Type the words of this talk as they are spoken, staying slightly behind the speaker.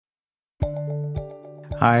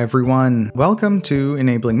Hi, everyone. Welcome to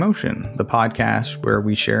Enabling Motion, the podcast where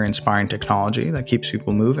we share inspiring technology that keeps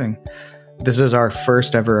people moving. This is our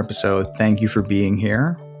first ever episode. Thank you for being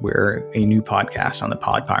here. We're a new podcast on the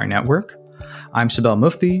Podpire Network. I'm Sibel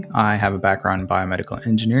Mufti. I have a background in biomedical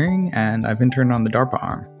engineering, and I've interned on the DARPA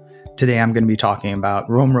arm. Today, I'm going to be talking about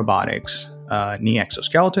Robotics, knee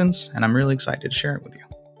exoskeletons, and I'm really excited to share it with you.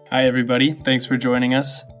 Hi, everybody. Thanks for joining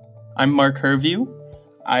us. I'm Marc.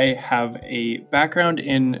 I have a background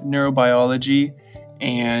in neurobiology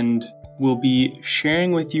and will be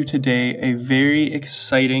sharing with you today a very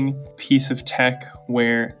exciting piece of tech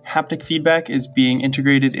where haptic feedback is being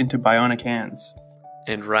integrated into bionic hands.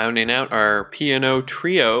 And rounding out our piano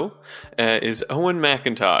trio is Owen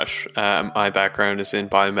McIntosh. My background is in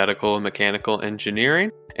biomedical and mechanical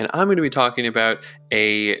engineering, and I'm going to be talking about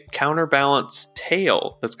a counterbalance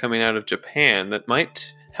tail that's coming out of Japan that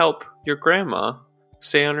might help your grandma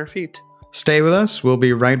stay on her feet. Stay with us. We'll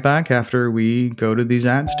be right back after we go to these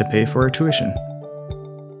ads to pay for our tuition.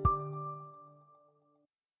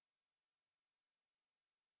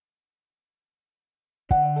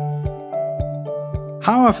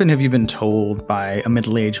 How often have you been told by a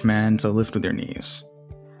middle-aged man to lift with your knees?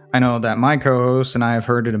 I know that my co-host and I have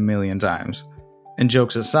heard it a million times. And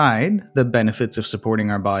jokes aside, the benefits of supporting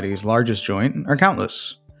our body's largest joint are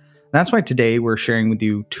countless. That's why today we're sharing with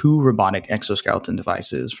you 2 robotic exoskeleton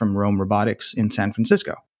devices from Robotics in San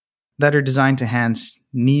Francisco that are designed to enhance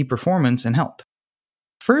knee performance and health.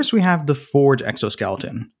 First, we have the Forge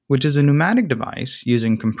exoskeleton, which is a pneumatic device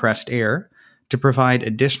using compressed air to provide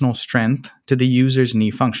additional strength to the user's knee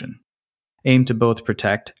function. Aimed to both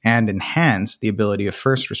protect and enhance the ability of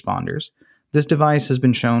first responders, this device has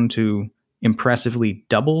been shown to impressively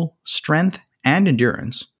double strength and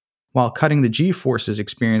endurance, while cutting the G-forces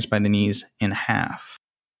experienced by the knees in half.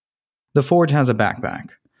 The Forge has a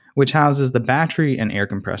backpack, which houses the battery and air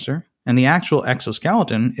compressor, and the actual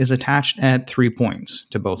exoskeleton is attached at 3 points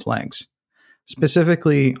to both legs,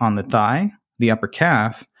 specifically on the thigh, the upper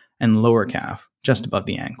calf, and lower calf, just above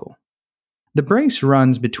the ankle. The brace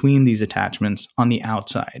runs between these attachments on the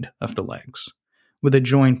outside of the legs, with a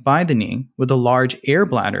joint by the knee with a large air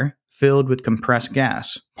bladder filled with compressed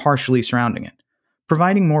gas partially surrounding it,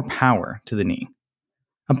 providing more power to the knee.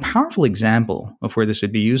 A powerful example of where this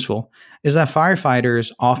would be useful is that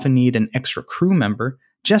firefighters often need an extra crew member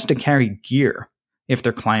just to carry gear if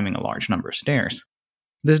they're climbing a large number of stairs.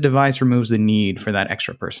 This device removes the need for that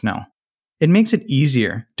extra personnel. It makes it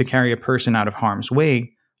easier to carry a person out of harm's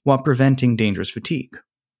way while preventing dangerous fatigue.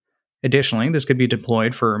 Additionally, this could be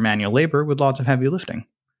deployed for manual labor with lots of heavy lifting.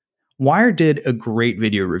 Wired did a great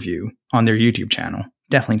video review on their YouTube channel.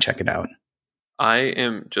 Definitely check it out. I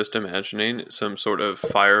am just imagining some sort of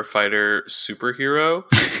firefighter superhero.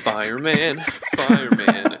 Fireman,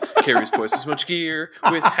 carries twice as much gear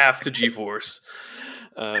with half the G-force.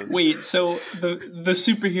 Wait, so the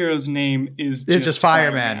superhero's name is just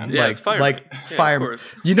Fireman. Yeah, it's Fireman. Fireman.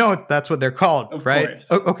 You know that's what they're called, of right?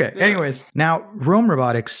 Course. Okay, yeah. Anyways, now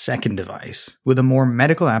Robotics' second device with a more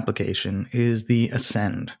medical application is the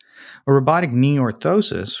Ascend, a robotic knee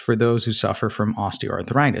orthosis for those who suffer from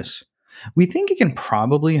osteoarthritis. We think it can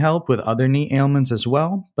probably help with other knee ailments as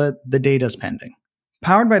well, but the data's pending.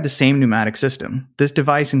 Powered by the same pneumatic system, this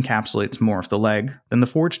device encapsulates more of the leg than the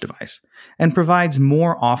Forge device, and provides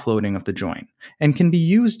more offloading of the joint, and can be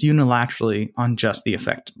used unilaterally on just the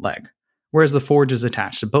affected leg, whereas the Forge is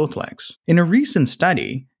attached to both legs. In a recent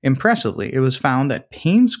study, impressively, it was found that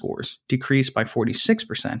pain scores decreased by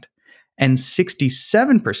 46%, and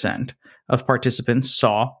 67% of participants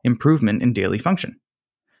saw improvement in daily function.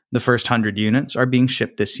 The first 100 units are being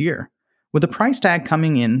shipped this year, with the price tag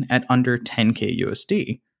coming in at under $10K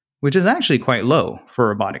USD, which is actually quite low for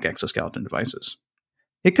robotic exoskeleton devices.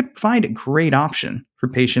 It could provide a great option for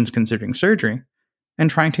patients considering surgery and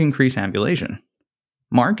trying to increase ambulation.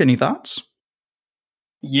 Marc, any thoughts?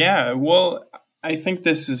 Yeah, well, I think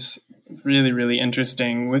this is really, really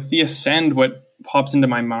interesting. With the Ascend, what pops into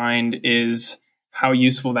my mind is how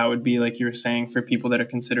useful that would be, like you were saying, for people that are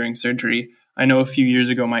considering surgery. I know a few years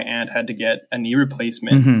ago, my aunt had to get a knee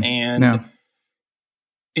replacement, and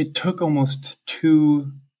it took almost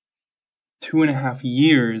two and a half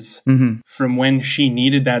years from when she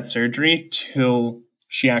needed that surgery till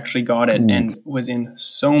she actually got it and was in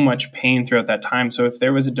so much pain throughout that time. So if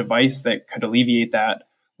there was a device that could alleviate that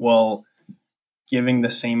while giving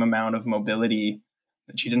the same amount of mobility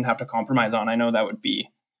that she didn't have to compromise on, I know that would be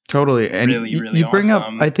totally. And really, really you bring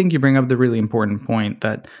awesome. up, I think you bring up the really important point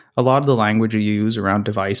that a lot of the language you use around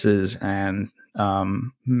devices and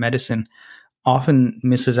medicine often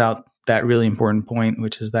misses out that really important point,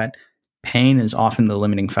 which is that pain is often the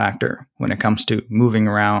limiting factor when it comes to moving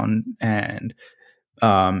around and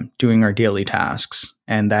doing our daily tasks.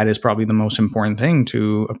 And that is probably the most important thing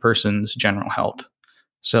to a person's general health.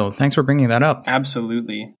 So thanks for bringing that up.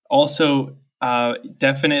 Absolutely. Also,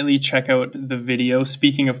 definitely check out the video.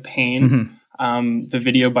 Speaking of pain, the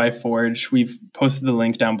video by Forge, we've posted the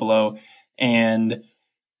link down below. And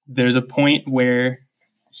there's a point where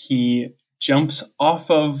he jumps off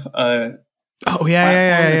of a platform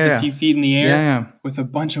that's a few feet in the air with a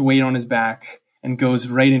bunch of weight on his back and goes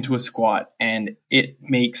right into a squat. And it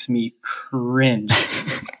makes me cringe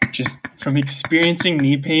just from experiencing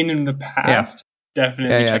knee pain in the past.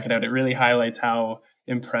 Definitely check it out. It really highlights how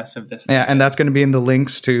impressive this thing is. And that's going to be in the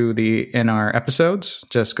links to in our episodes.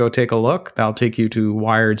 Just go take a look. That'll take you to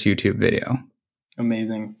Wired's YouTube video.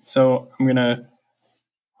 Amazing. So I'm going to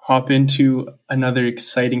hop into another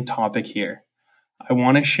exciting topic here. I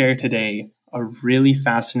want to share today a really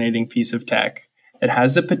fascinating piece of tech that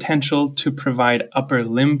has the potential to provide upper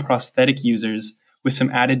limb prosthetic users with some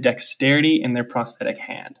added dexterity in their prosthetic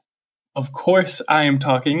hand. Of course, I am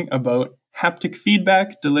talking about haptic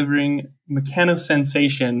feedback delivering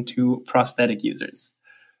mechanosensation to prosthetic users.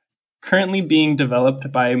 Currently being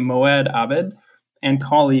developed by Moad Abed and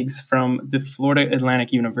colleagues from the Florida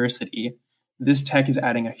Atlantic University, this tech is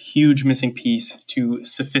adding a huge missing piece to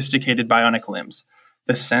sophisticated bionic limbs,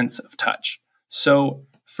 the sense of touch. So,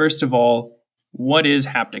 first of all, what is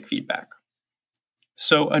haptic feedback?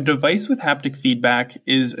 So a device with haptic feedback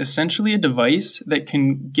is essentially a device that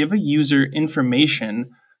can give a user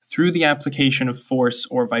information through the application of force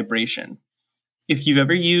or vibration. If you've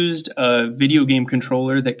ever used a video game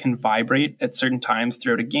controller that can vibrate at certain times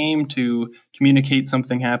throughout a game to communicate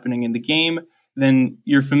something happening in the game, then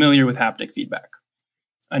you're familiar with haptic feedback.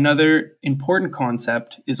 Another important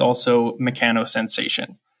concept is also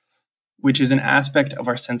mechanosensation, which is an aspect of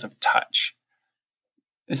our sense of touch.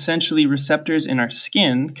 Essentially, receptors in our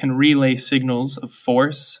skin can relay signals of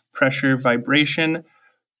force, pressure, vibration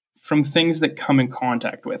from things that come in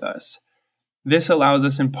contact with us. This allows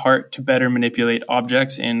us in part to better manipulate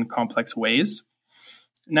objects in complex ways.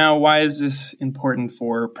 Now, why is this important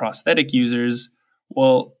for prosthetic users?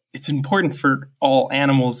 Well, it's important for all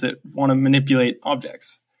animals that want to manipulate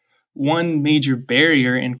objects. One major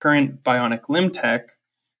barrier in current bionic limb tech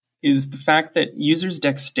is the fact that users'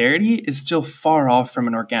 dexterity is still far off from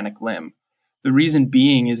an organic limb. The reason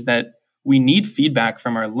being is that we need feedback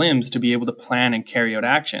from our limbs to be able to plan and carry out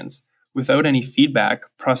actions. Without any feedback,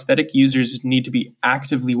 prosthetic users need to be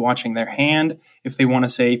actively watching their hand if they want to,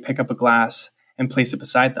 say, pick up a glass and place it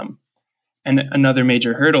beside them. And another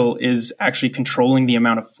major hurdle is actually controlling the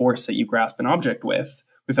amount of force that you grasp an object with.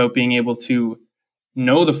 Without being able to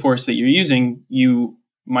know the force that you're using, you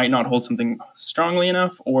might not hold something strongly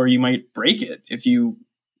enough, or you might break it if you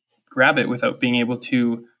grab it without being able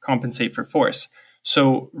to compensate for force.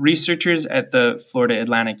 So researchers at the Florida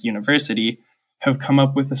Atlantic University have come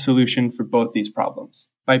up with a solution for both these problems.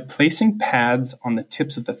 By placing pads on the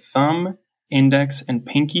tips of the thumb, index, and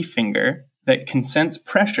pinky finger that can sense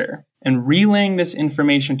pressure, and relaying this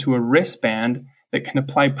information to a wristband that can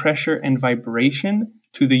apply pressure and vibration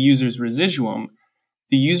to the user's residuum,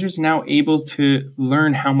 the user is now able to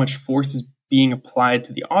learn how much force is being applied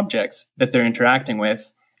to the objects that they're interacting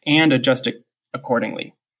with and adjust it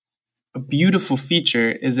accordingly. A beautiful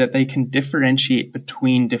feature is that they can differentiate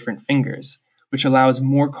between different fingers, which allows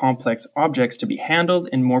more complex objects to be handled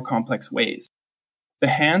in more complex ways. The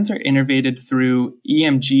hands are innervated through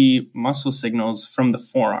EMG muscle signals from the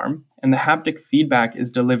forearm, and the haptic feedback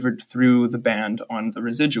is delivered through the band on the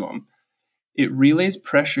residuum. It relays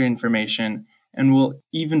pressure information and will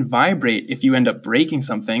even vibrate if you end up breaking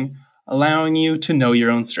something, allowing you to know your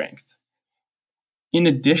own strength. In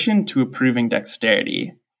addition to improving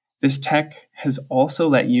dexterity, this tech has also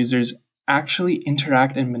let users actually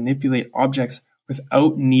interact and manipulate objects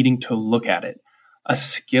without needing to look at it, a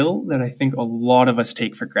skill that I think a lot of us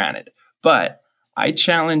take for granted. But I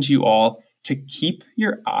challenge you all to keep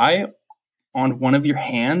your eye on one of your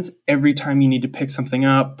hands every time you need to pick something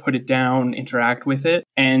up, put it down, interact with it,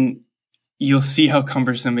 and you'll see how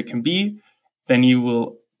cumbersome it can be. Then you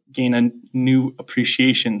will gain a new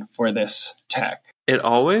appreciation for this tech. It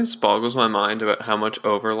always boggles my mind about how much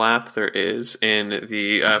overlap there is in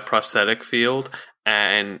the prosthetic field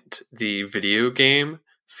and the video game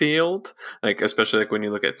field. Like, especially like when you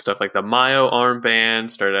look at stuff like the Mayo armband,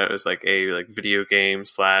 started out as like a video game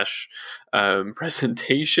slash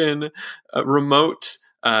presentation remote,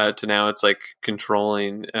 to now it's like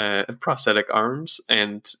controlling prosthetic arms,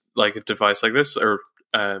 and like a device like this, or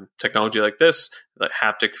technology like this, like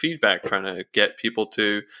haptic feedback, trying to get people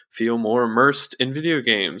to feel more immersed in video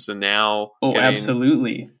games. And now,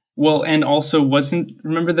 absolutely. Well, and also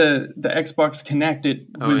remember the Xbox Kinect? It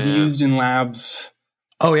was used in labs.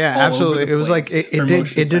 Oh yeah, absolutely. It was like it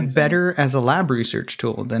did better as a lab research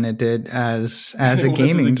tool than it did as a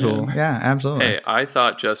gaming tool. Yeah, absolutely. Hey, I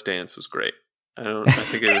thought Just Dance was great. I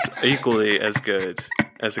think it was equally as good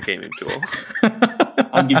as a gaming tool.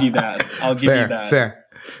 I'll give you that.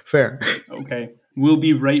 Fair. Okay. We'll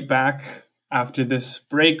be right back after this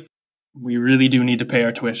break. We really do need to pay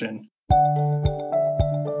our tuition.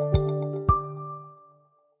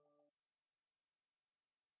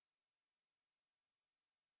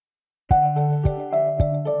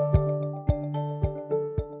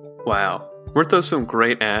 Wow. Weren't those some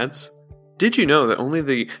great ads? Did you know that only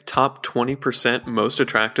the top 20% most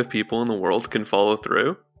attractive people in the world can follow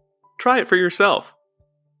through? Try it for yourself.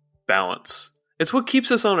 Balance. It's what keeps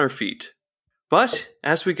us on our feet. But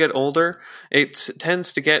as we get older, it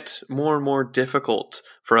tends to get more and more difficult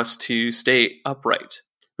for us to stay upright,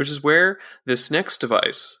 which is where this next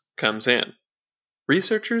device comes in.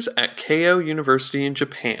 Researchers at Keio University in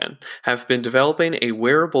Japan have been developing a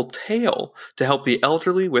wearable tail to help the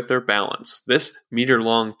elderly with their balance. This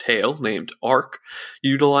meter-long tail, named ARC,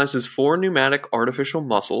 utilizes 4 pneumatic artificial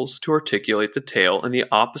muscles to articulate the tail in the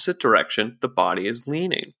opposite direction the body is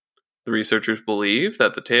leaning. The researchers believe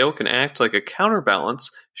that the tail can act like a counterbalance,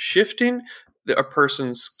 shifting a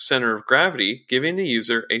person's center of gravity, giving the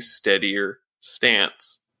user a steadier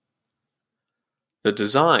stance. The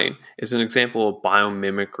design is an example of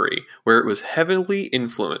biomimicry, where it was heavily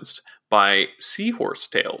influenced by seahorse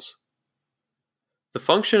tails. The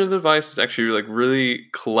function of the device is actually really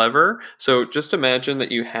clever. So just imagine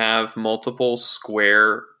that you have multiple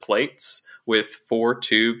square plates with 4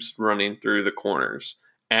 tubes running through the corners.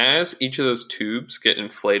 As each of those tubes get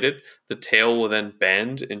inflated, the tail will then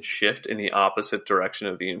bend and shift in the opposite direction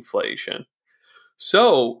of the inflation.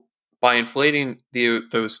 So by inflating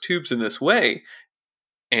those tubes in this way,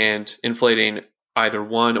 and inflating either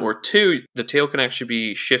 1 or 2, the tail can actually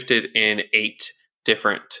be shifted in 8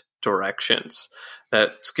 different directions.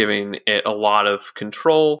 That's giving it a lot of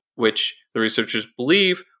control, which the researchers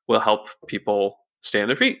believe will help people stay on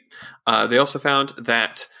their feet. They also found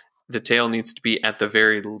that the tail needs to be at the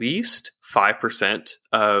very least 5%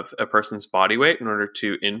 of a person's body weight in order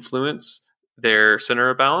to influence their center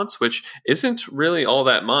of balance, which isn't really all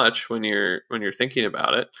that much when you're thinking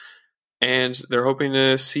about it. And they're hoping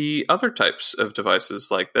to see other types of devices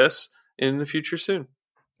like this in the future soon.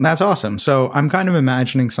 That's awesome. So I'm kind of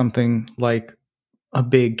imagining something like a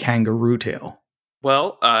big kangaroo tail.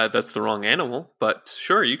 Well, that's the wrong animal, but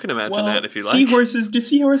sure, you can imagine that if you like. Do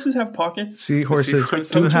seahorses have pockets?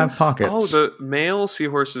 Seahorses do have pockets. Oh, the male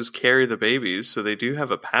seahorses carry the babies, so they do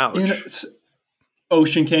have a pouch.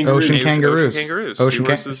 Ocean kangaroos.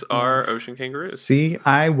 Seahorses are ocean kangaroos. See,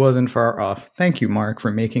 I wasn't far off. Thank you, Mark,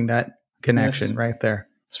 for making that connection right there.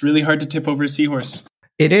 It's really hard to tip over a seahorse.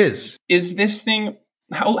 It is. Is this thing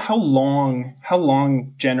how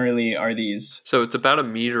long generally are these? So it's about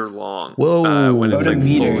 1 meter long. Whoa. When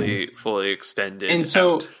it's fully extended. And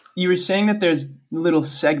so you were saying that there's little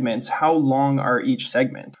segments. How long are each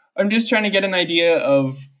segment? I'm just trying to get an idea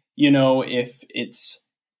of, if it's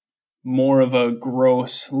more of a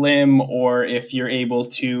gross limb, or if you're able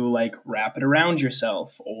to wrap it around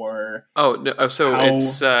yourself, or it's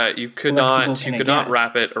you could not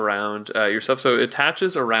wrap it around yourself. So it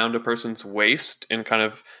attaches around a person's waist and kind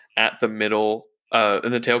of at the middle,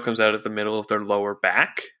 and the tail comes out at the middle of their lower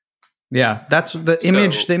back. Yeah, that's the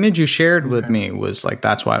image. The image you shared with me was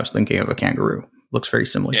that's why I was thinking of a kangaroo. Looks very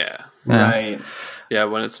similar. Yeah. Right. Yeah,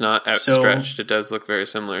 when it's not outstretched, it does look very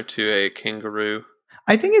similar to a kangaroo.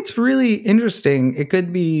 I think it's really interesting. It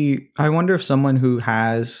could be, I wonder if someone who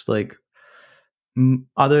has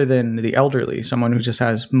other than the elderly, someone who just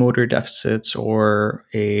has motor deficits or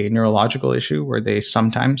a neurological issue where they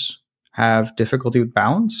sometimes have difficulty with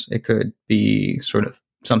balance, it could be sort of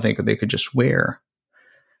something that they could just wear.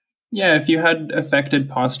 Yeah, if you had affected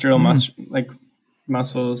postural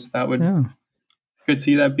muscles, that would could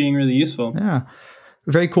see that being really useful. Yeah.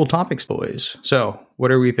 Very cool topics, boys. So, what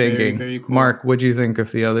are we thinking? Very, very cool. Mark, what do you think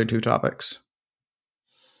of the other 2 topics?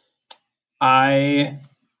 I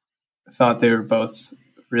thought they were both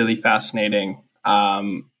really fascinating.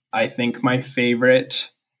 I think my favorite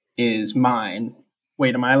is mine.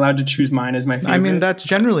 Wait, am I allowed to choose mine as my favorite? I mean, that's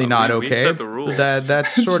generally not okay. We set the rules.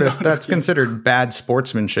 That's sort of that's considered bad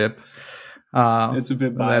sportsmanship. It's a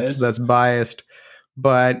bit biased. That's biased.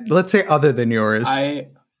 But let's say other than yours.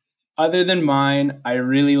 Other than mine, I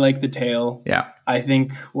really like the tail. Yeah. I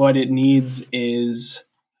think what it needs is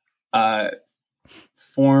a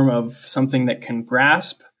form of something that can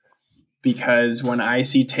grasp, because when I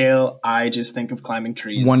see tail, I just think of climbing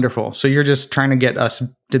trees. Wonderful. So you're just trying to get us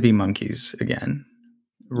to be monkeys again.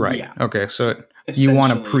 Right. Yeah. Okay. So you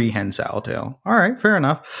want a prehensile tail. All right. Fair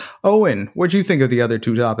enough. Owen, what do you think of the other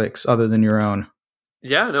two topics other than your own?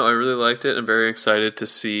 Yeah, no, I really liked it. I'm very excited to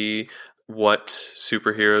see what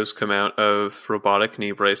superheroes come out of robotic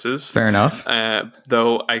knee braces. Fair enough.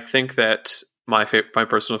 Though I think that my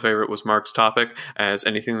personal favorite was Marc's topic, as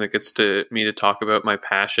anything that gets me to talk about my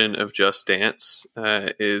passion of Just Dance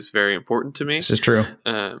is very important to me. This is true.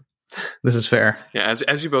 This is fair. Yeah,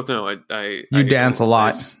 as you both know, I dance a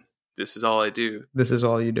lot. This is all I do. This is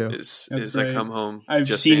all you do. Is I come home. I've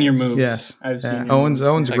just seen dance. your moves. Yes, I've seen.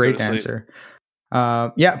 Owen's a great dancer.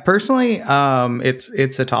 Personally,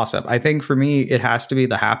 it's a toss up. I think for me, it has to be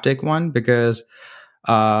the haptic one, because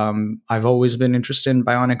I've always been interested in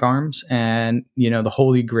bionic arms, and the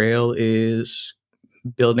holy grail is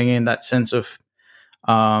building in that sense of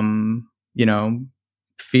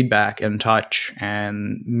feedback and touch,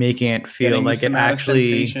 and making it feel like it actually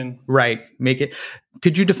sensation. Right.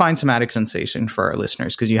 Could you define somatic sensation for our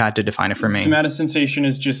listeners? Because you had to define it for me. Somatic sensation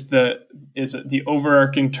is just the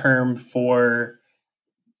overarching term for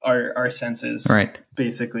our senses, right?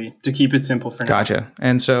 Basically, to keep it simple for now. Gotcha.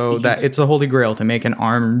 And so that it's the holy grail to make an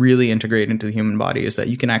arm really integrate into the human body, is that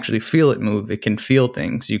you can actually feel it move. It can feel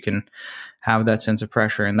things. You can have that sense of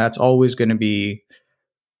pressure, and that's always going to be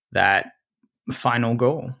that final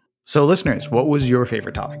goal. So listeners, what was your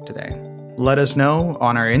favorite topic today? Let us know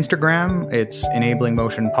on our Instagram. It's Enabling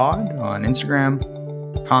Motion Pod on Instagram.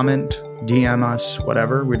 Comment, DM us,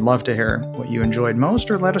 whatever. We'd love to hear what you enjoyed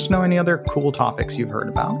most, or let us know any other cool topics you've heard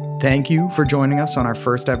about. Thank you for joining us on our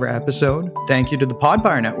first ever episode. Thank you to the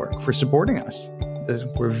Podfire Network for supporting us.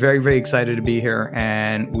 We're very, very excited to be here,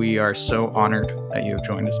 and we are so honored that you have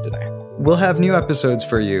joined us today. We'll have new episodes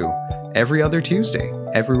for you every other Tuesday,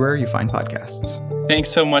 everywhere you find podcasts. Thanks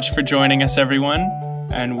so much for joining us, everyone,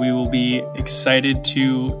 and we will be excited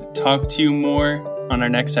to talk to you more on our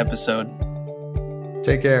next episode.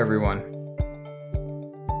 Take care, everyone.